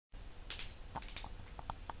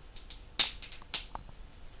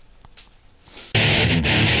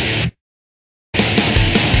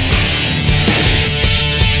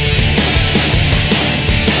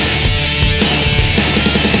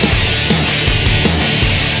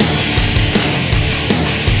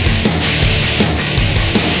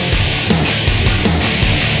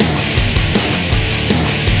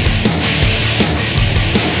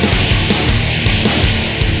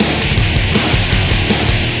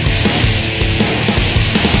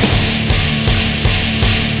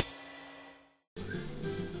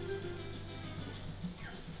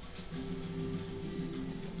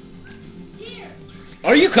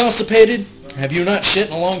Are you constipated? Have you not shit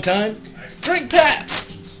in a long time? Drink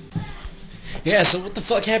Pabst! Yeah, so what the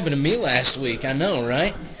fuck happened to me last week? I know,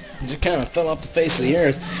 right? I just kind of fell off the face of the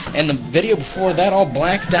earth. And the video before that all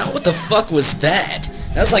blacked out? What the fuck was that?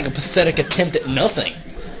 That was like a pathetic attempt at nothing.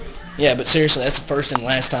 Yeah, but seriously, that's the first and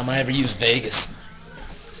last time I ever used Vegas.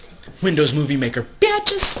 Windows Movie Maker,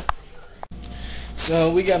 bitches!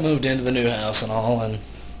 So, we got moved into the new house and all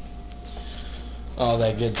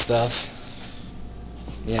that good stuff.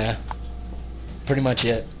 Yeah, pretty much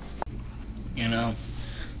it. You know,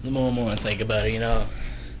 the more and more I think about it, you know,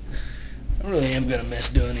 I really am gonna miss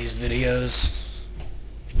doing these videos,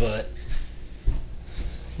 but,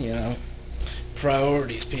 you know,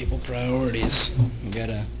 priorities, people, priorities. You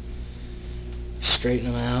gotta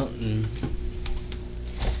straighten them out and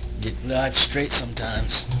get life straight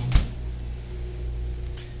sometimes.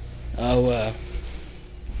 Oh,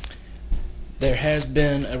 there has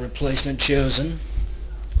been a replacement chosen.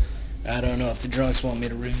 I don't know if the drunks want me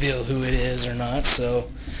to reveal who it is or not, so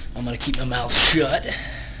I'm gonna keep my mouth shut.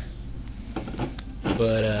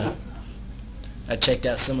 But I checked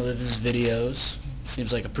out some of his videos.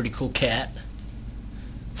 Seems like a pretty cool cat.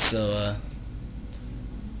 So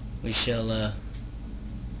we shall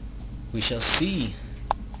see.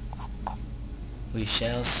 We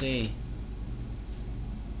shall see.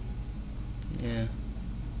 Yeah.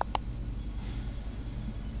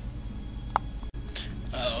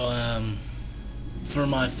 For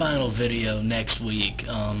my final video next week,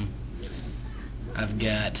 I've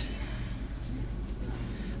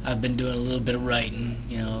been doing a little bit of writing,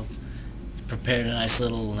 you know, prepared a nice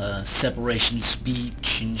little separation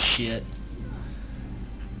speech and shit.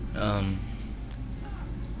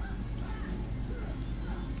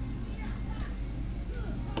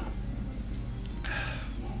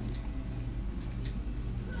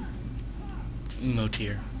 Emo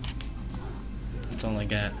tear. That's all I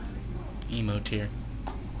got. Emo tear.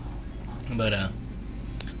 But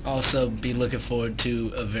also be looking forward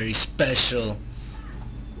to a very special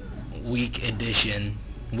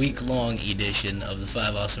week-long edition of the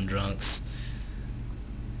Five Awesome Drunks.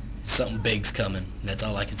 Something big's coming. That's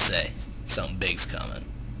all I can say. Something big's coming.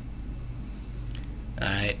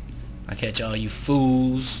 Alright. I'll catch all you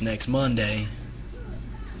fools next Monday.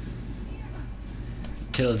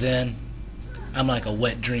 Till then, I'm like a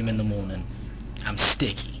wet dream in the morning. I'm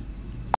sticky.